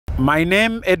My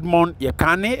name Edmond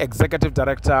Yekani, Executive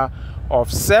Director of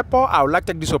CEPO. I would like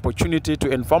to take this opportunity to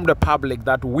inform the public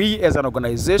that we as an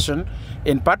organization,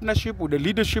 in partnership with the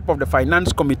leadership of the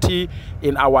Finance Committee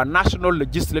in our National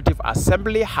Legislative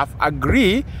Assembly, have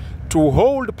agreed to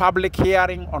hold public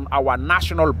hearing on our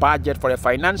national budget for the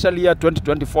financial year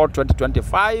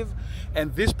 2024-2025.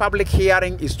 And this public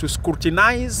hearing is to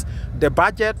scrutinize the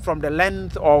budget from the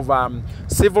lens of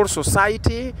civil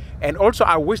society. And also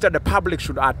I wish that the public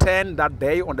should attend that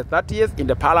day on the 30th in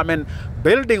the Parliament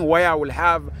building, where I will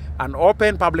have an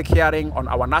open public hearing on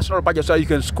our national budget, so you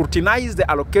can scrutinize the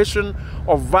allocation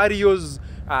of various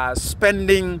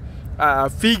spending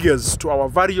figures to our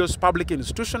various public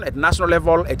institutions at national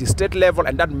level, at the state level,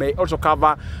 and that may also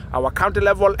cover our county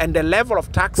level, and the level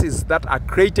of taxes that are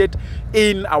created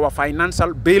in our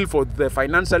financial bill for the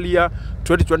financial year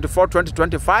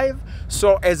 2024-2025.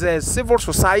 So as a civil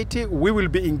society, we will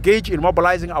be engaged in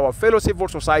mobilizing our fellow civil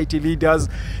society leaders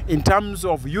in terms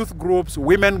of youth groups,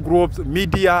 women groups,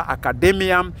 media,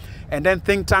 academia, and then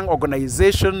think tank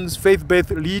organizations,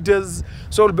 faith-based leaders.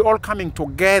 So we'll be all coming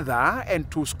together and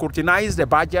to scrutinize the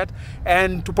budget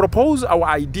and to propose our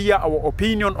idea, our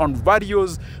opinion on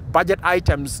various budget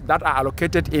items that are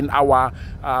allocated in our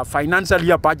financial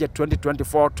year budget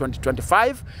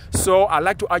 2024-2025. So I'd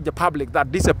like to urge the public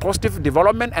that this is a positive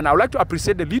development, and I would like to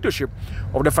appreciate the leadership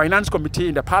of the Finance Committee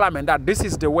in the Parliament, that this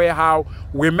is the way how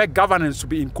we make governance to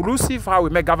be inclusive, how we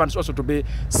make governance also to be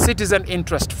citizen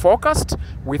interest focused.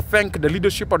 We thank the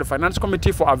leadership of the Finance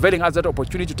Committee for availing us that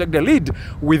opportunity to take the lead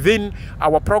within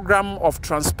our program of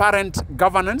transparent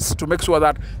governance to make sure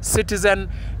that citizen,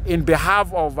 in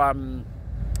behalf of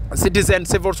citizen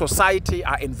civil society,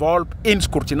 are involved in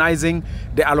scrutinizing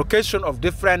the allocation of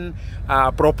different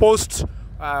proposed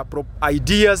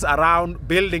ideas around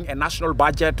building a national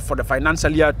budget for the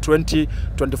financial year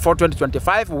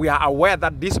 2024-2025. We are aware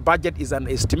that this budget is an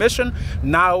estimation,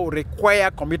 now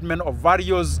require commitment of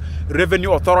various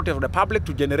revenue authorities of the public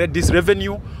to generate this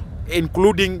revenue,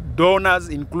 including donors,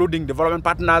 including development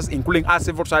partners, including our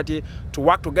civil society, to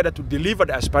work together to deliver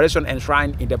the aspiration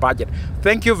enshrined in the budget.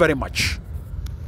 Thank you very much.